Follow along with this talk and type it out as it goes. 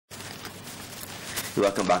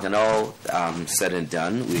Welcome back. And all said and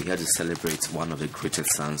done, we're here to celebrate one of the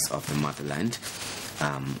greatest sons of the motherland.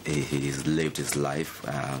 He's lived his life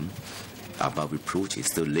above reproach. He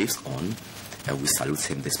still lives on, and we salute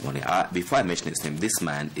him this morning. Before I mention his name, this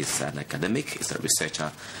man is an academic, he's a researcher,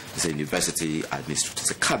 he's a university administrator,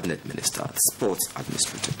 he's a cabinet minister, sports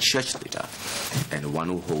administrator, church leader, and one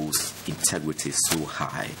who holds integrity so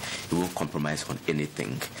high he won't compromise on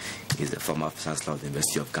anything. He's the former chancellor of the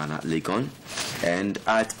University of Ghana, Legon, and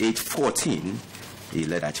at age 14 he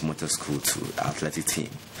led Achimota School to athletic team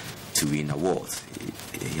to win awards.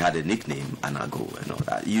 He had a nickname, Anago, and all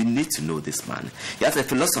that. You need to know this man. He has a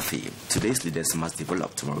philosophy. Today's leaders must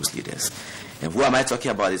develop tomorrow's leaders. And who am I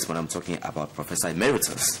talking about this when I'm talking about Professor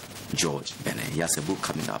Emeritus George Benneh? He has a book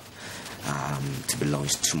coming up to be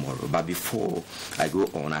launched tomorrow. But before I go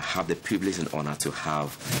on, I have the privilege and honor to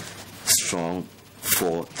have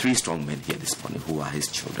three strong men here this morning who are his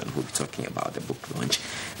children who will be talking about the book launch.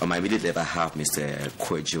 On my immediate left, I have Mr.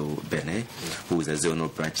 Kwejo Benneh, who is a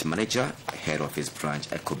zonal branch manager, head of his branch,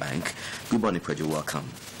 EcoBank. Good morning, Kwejo. Welcome.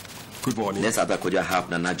 Good morning. Next after Kwejo, I have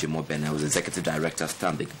Nana Jimo Benneh, who is executive director,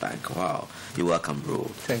 Stanbic Bank. Wow, you're welcome, bro.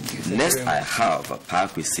 Thank you. Next, I have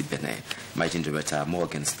Parkwisi Benneh, managing director,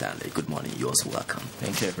 Morgan Stanley. Good morning. You're also welcome.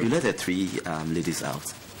 Thank you. You let the three ladies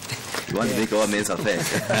out. You want to make all men's affairs.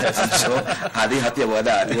 So, are they happy about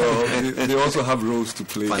that? Well, they also have roles to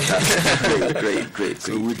play. Fantastic. Great.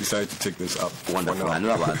 So we decided to take this up. Wonderful. I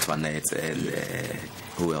know about Antoinette and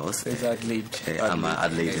who else? There's Adelaide.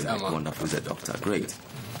 Adelaide is wonderful. He's a doctor. Great.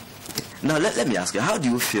 Now, let me ask you, how do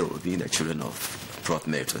you feel being the children of Prof.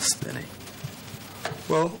 Emeritus Benneh?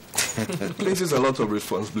 Well, it places a lot of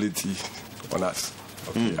responsibility on us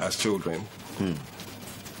as children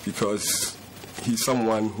because he's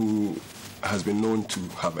someone who has been known to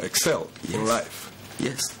have excelled in life.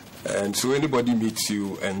 Yes. And so anybody meets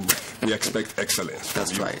you and we expect excellence.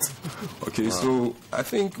 That's right. Okay, so I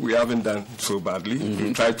think we haven't done so badly.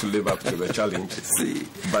 We tried to live up to the challenge.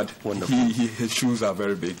 But his shoes are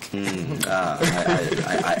very big. I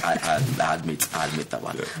admit that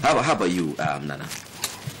one. Yeah. How about you, Nana?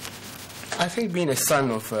 I think being a son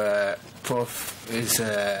of Prof is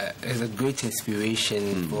a great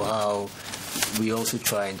inspiration for how we also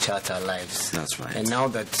try and chart our lives. That's right. And now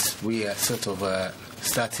that we are sort of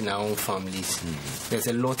starting our own families, there's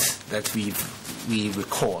a lot that we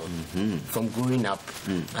recall from growing up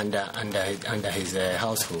under his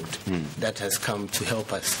household that has come to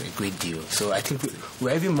help us a great deal. So I think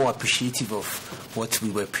we're even more appreciative of what we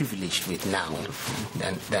were privileged with now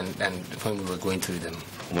than when we were going through them.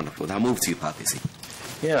 Wonderful. Now move to you, Papisi.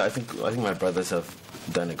 Yeah, I think my brothers have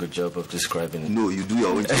done a good job of describing. No, you do your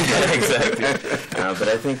own job. Exactly. But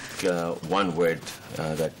I think one word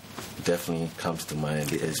that definitely comes to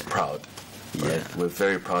mind is proud. Right? Yeah. We're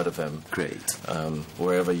very proud of him. Great.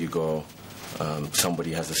 Wherever you go,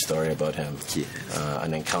 somebody has a story about him. Yes.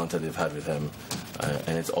 An encounter they've had with him,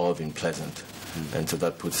 and it's all been pleasant. And so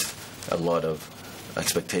that puts a lot of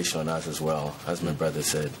expectation on us as well, as my brother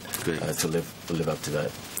said, to live up to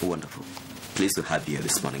that. Wonderful. Pleased to have you here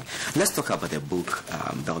this morning. Let's talk about the book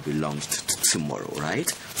that will be launched tomorrow, right?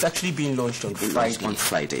 It's actually being launched on Friday. On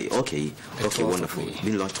Friday, okay, wonderful.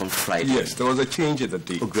 Being launched on Friday. Yes, there was a change in the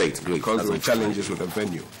date. Oh, great. Because there were challenges with the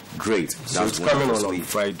venue. Great. So it's coming on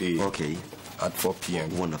Friday. Okay. At 4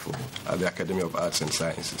 p.m. Wonderful. At the Academy of Arts and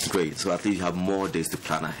Sciences. Great. So at least you have more days to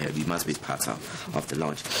plan ahead. You must be part of the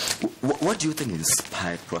launch. What do you think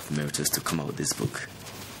inspired Prof. Emeritus to come out with this book?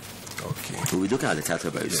 Okay. We'll be looking at the title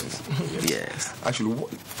very soon. Yes. Actually,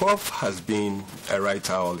 Prof has been a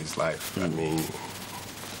writer all his life. I mean,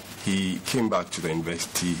 he came back to the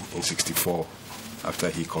university in '64 after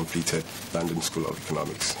he completed London School of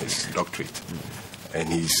Economics, his doctorate. And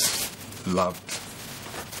he's loved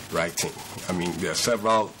writing. I mean, there are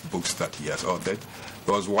several books that he has authored.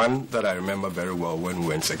 There was one that I remember very well when we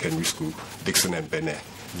were in secondary school, Dixon and Benneh.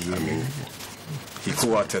 I mean, he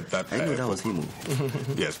co-authored that. I know that was him.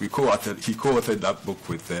 Yes, he co-authored that book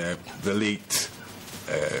with the late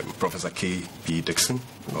Professor K.P. Dixon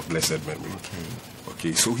of blessed memory.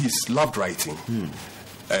 Okay, so he's loved writing.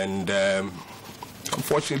 And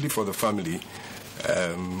unfortunately for the family,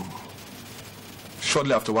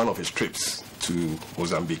 shortly after one of his trips to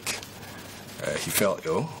Mozambique, he fell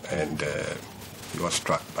ill and he was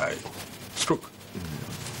struck by stroke.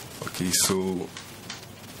 Okay, so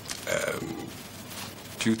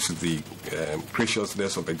due to the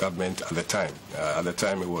graciousness of the government at the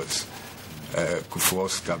time it was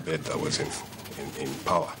Kufuor's government that was in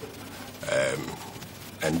power,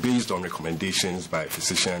 and based on recommendations by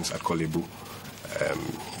physicians at Kolebu,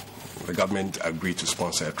 the government agreed to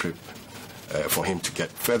sponsor a trip for him to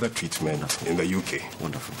get further treatment in the UK.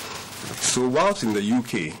 Wonderful. So whilst in the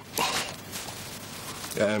UK,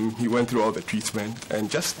 he went through all the treatment, and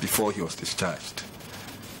just before he was discharged,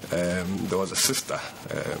 there was a sister,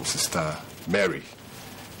 Sister Mary,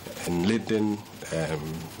 in Linden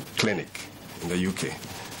Clinic in the UK,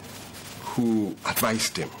 who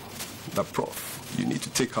advised him that, Prof, you need to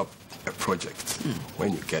take up a project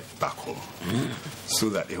when you get back home so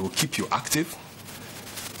that it will keep you active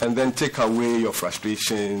and then take away your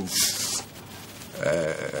frustrations,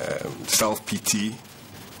 self-pity,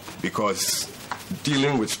 because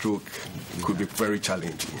dealing with stroke could be very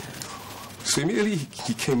challenging. So immediately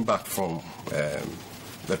he came back from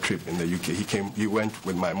the trip in the UK. He went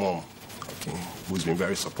with my mom, okay, who's been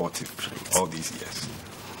very supportive all these years.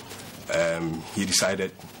 He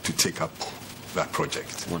decided to take up that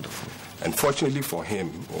project. Wonderful. And fortunately for him,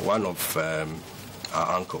 one of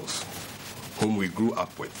our uncles, whom we grew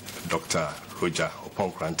up with, Dr. Roger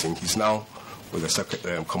Oponkranting, he's now with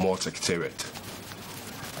the Commonwealth Secretariat.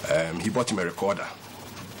 He bought him a recorder.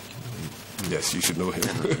 Yes, you should know him.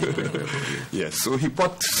 Yes, so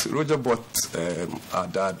Roger bought our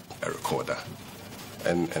dad a recorder.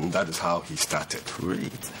 And that is how he started.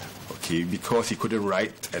 Great. Okay, because he couldn't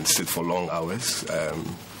write and sit for long hours,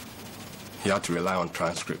 he had to rely on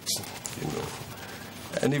transcripts, you know.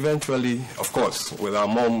 And eventually, of course, with our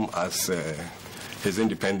mom as his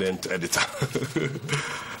independent editor,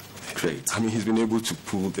 great. I mean, he's been able to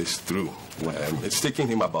pull this through. It's taken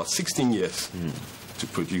him about 16 years to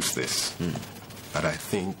produce this, but I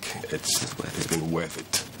think it's been worth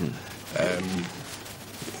it.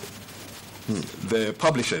 The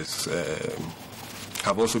publishers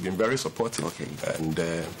have also been very supportive, and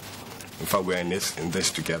in fact, we're in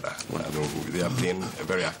this together. I mean, they are playing a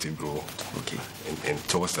very active role in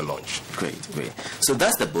towards the launch. Great. So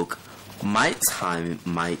that's the book, My Time,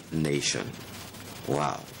 My Nation.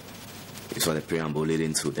 Wow. It's what the preamble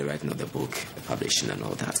leading to the writing of the book, the publishing and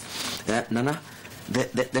all that. Nana,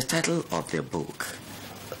 the title of the book,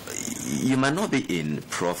 you might not be in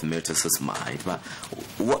Prof. Emeritus's mind, but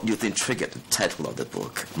what do you think triggered the title of the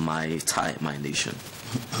book, My Time, My Nation?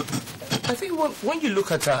 I think when you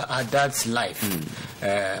look at our dad's life,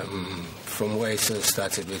 from where it sort of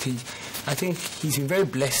started with, I think he's been very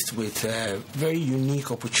blessed with very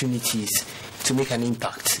unique opportunities to make an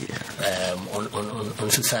impact on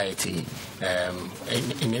society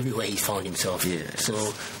in everywhere he found himself. Yes.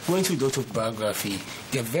 So going through the autobiography,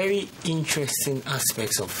 there are very interesting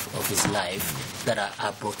aspects of his life that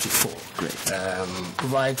are brought to fore.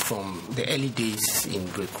 Great. Right from the early days in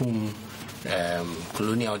Brekum,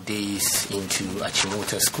 colonial days into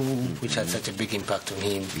Achimota School, which had such a big impact on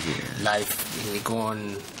him. Life in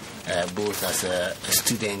Legon, both as a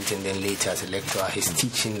student and then later as a lecturer, his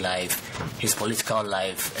teaching life, his political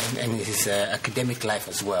life, and his academic life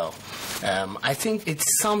as well. I think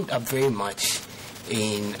it's summed up very much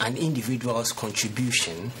in an individual's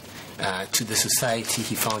contribution to the society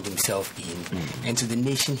he found himself in, and to the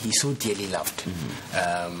nation he so dearly loved.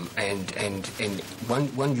 And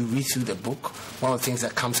when you read through the book, one of the things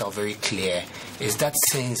that comes out very clear is that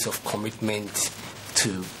sense of commitment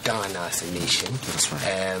to Ghana as a nation. That's right.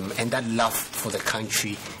 And that love for the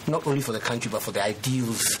country, not only for the country, but for the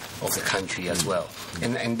ideals of the country as well.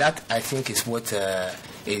 And that, I think, is what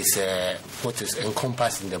is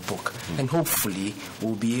encompassed in the book. And hopefully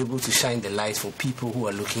we'll be able to shine the light for people who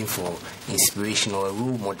are looking for inspiration or a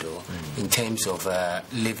role model in terms of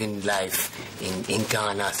living life in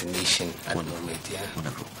Ghana as a nation at the moment.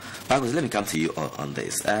 Wonderful. Marcus, let me come to you on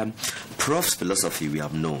this. Prof's philosophy we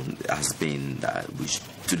have known has been that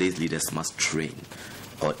today's leaders must train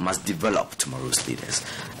or must develop tomorrow's leaders.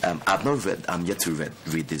 I'm yet to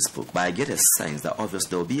read this book, but I get a sense that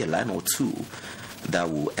obviously there will be a line or two that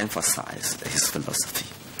will emphasize his philosophy.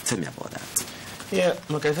 Tell me about that. Yeah,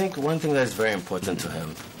 look, I think one thing that's very important to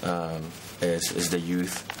him is the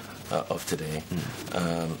youth of today.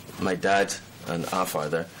 My dad and our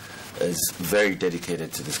father is very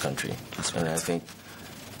dedicated to this country, and I think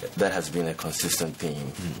that has been a consistent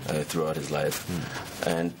theme throughout his life.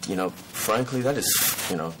 And frankly, that is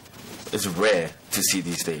is rare to see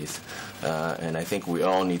these days. And I think we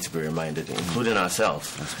all need to be reminded, including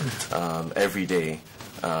ourselves, every day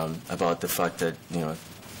about the fact that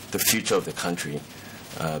the future of the country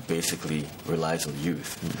basically relies on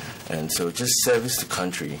youth. And so just service to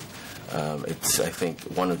country, it's, I think,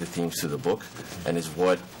 one of the themes to the book, and is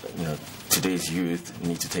what today's youth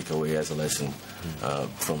need to take away as a lesson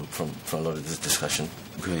from a lot of this discussion.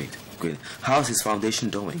 Great. How's his foundation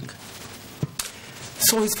doing?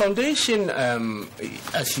 So his foundation,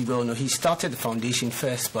 as you well know, he started the foundation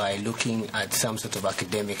first by looking at some sort of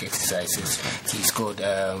academic exercises. He's got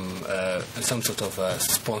some sort of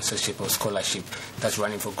sponsorship or scholarship that's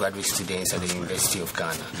running for graduate students at the University of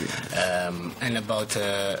Ghana. And about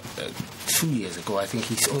 2 years ago, I think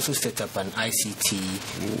he's also set up an ICT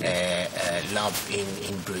lab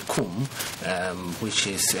in Brekum, which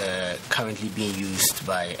is currently being used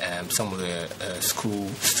by some of the school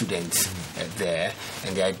students there.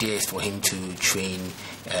 And the idea is for him to train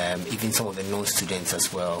even some of the non-students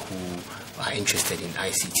as well who are interested in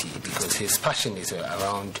ICT, because his passion is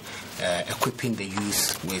around equipping the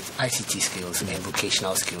youth with ICT skills and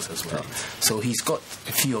vocational skills as well. So he's got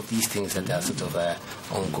a few of these things that are sort of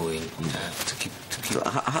ongoing to keep. So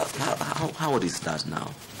how old is that now?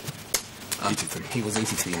 83. He was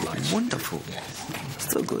 83 in March. Wonderful. Yes.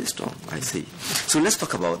 Still going strong, I see. So let's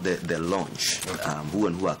talk about the launch. Who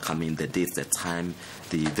and who are coming, the dates, the time,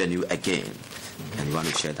 the venue again. And you want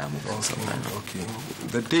to share that moment? Okay.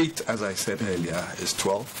 The date, as I said earlier, is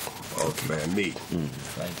 12th of May.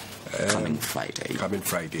 Friday. Coming Friday. Coming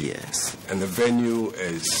Friday. Yes. And the venue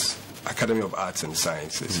is Academy of Arts and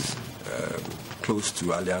Sciences, close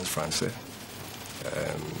to Alliance Française.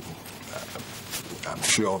 I'm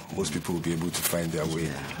sure most people will be able to find their way.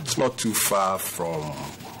 It's not too far from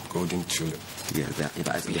Golden Tulip. Yes.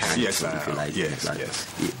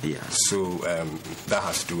 So that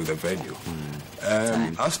has to do with the venue.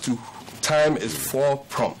 As to time is 4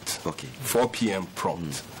 prompt. Okay. 4 p.m.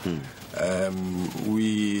 prompt.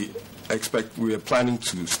 We are planning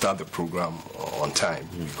to start the program on time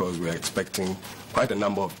because we are expecting quite a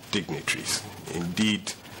number of dignitaries.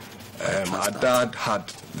 Indeed, our dad had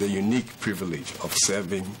the unique privilege of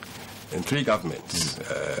serving in 3 governments.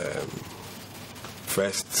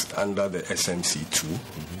 First under the SMC2,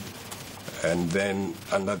 and then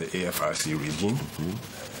under the AFRC regime,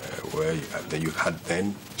 where you had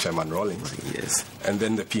then Chairman Rawlings, yes, and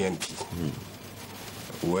then the PNP,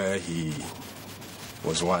 where he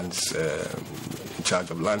was once in charge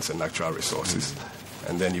of lands and natural resources,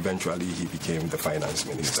 and then eventually he became the finance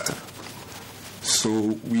minister.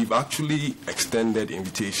 So we've actually extended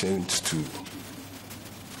invitations to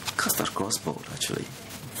cast across board, actually,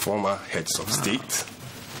 former heads of state.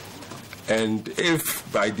 And if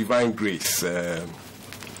by divine grace the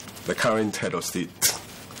current head of state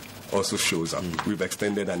also shows up, we've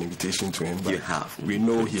extended an invitation to him. You have. We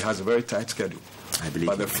know he has a very tight schedule. I believe.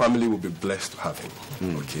 But the family will be blessed to have him.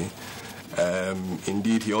 Okay.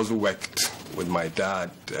 Indeed, he also worked with my dad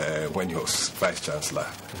when he was vice chancellor.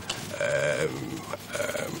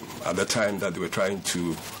 At the time that they were trying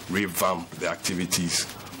to revamp the activities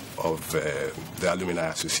of the Alumni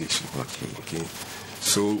Association. Okay.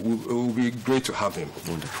 So it will be great to have him.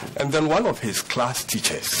 Wonderful. And then one of his class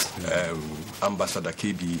teachers, Ambassador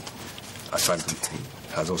KB Asante,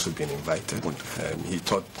 has also been invited. He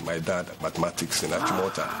taught my dad mathematics in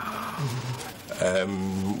Achimota.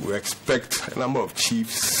 We expect a number of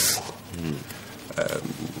chiefs,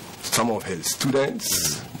 some of his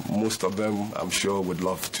students. Most of them, I'm sure, would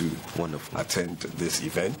love to attend this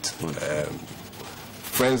event.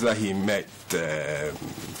 Friends that he met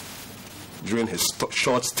during his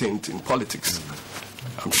short stint in politics.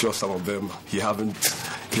 I'm sure some of them he hasn't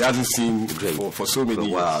seen for so many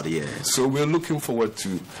years. Yes. So we're looking forward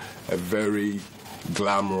to a very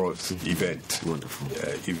glamorous event. Wonderful.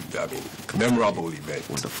 Memorable event.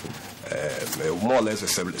 Wonderful. More or less a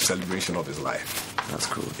celebration of his life. That's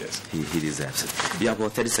cool. Yes. He deserves it. You have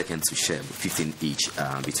about 30 seconds to share, 15 each,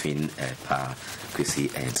 between Pa, Chrissy,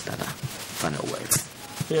 and Nana. Final words.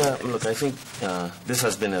 Yeah, look, I think this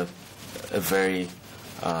has been a very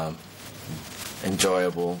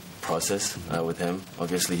enjoyable process with him.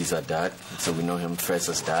 Obviously, he's our dad, so we know him first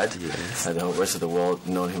as dad. Yes. And the rest of the world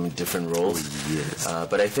know him in different roles. Yes.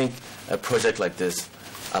 But I think a project like this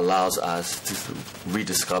allows us to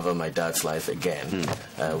rediscover my dad's life again,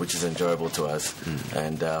 which is enjoyable to us.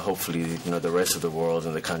 And hopefully, the rest of the world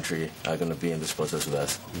and the country are going to be in this process with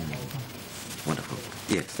us. Wonderful.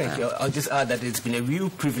 Yes. Thank you. I'll just add that it's been a real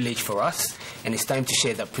privilege for us, and it's time to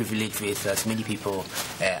share that privilege with as many people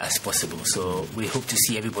as possible. So we hope to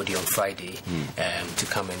see everybody on Friday to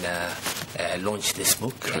come and launch this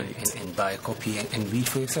book and buy a copy and read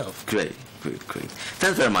for yourself. Great. Great.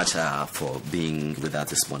 Thanks very much for being with us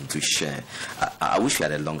this morning to share. I wish we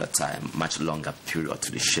had a longer time, much longer period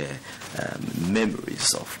to share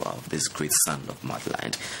memories of this great son of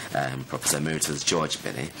motherland, Professor Emeritus George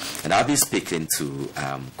Benneh. And I'll be speaking to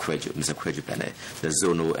Mr. Kweju Benneh, the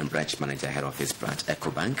Zonal and Branch Manager, Head Office Branch,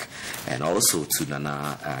 EcoBank, and also to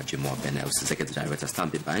Nana Jimoh Benneh, who's the Secretary Director,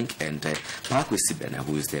 Stanbic Bank, and Parkwesi Benneh,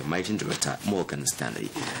 who is the Managing Director, Morgan Stanley.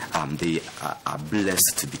 They are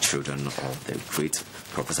blessed to be children of the great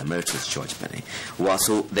Professor Emeritus George Benneh. Well,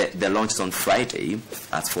 so the launch is on Friday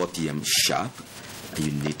at 4 p.m. sharp. You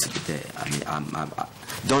need to be there. I mean,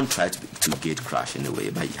 don't try to gate crash in a way,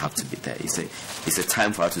 but you have to be there. It's a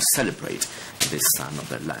time for us to celebrate this son of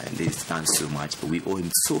the land. He's done so much. We owe him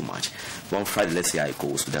so much. One Friday, let's see how it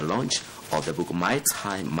goes with the launch of the book My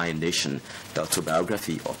Time, My Nation, the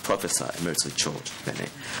autobiography of Professor Emeritus George Benneh.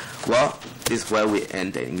 Well, this is where we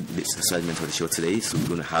end this segment of the show today. So we're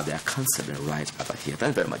going to have the account 7 right over here.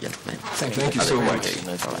 Thank you very much, gentlemen. Thank you so much.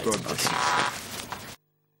 All right.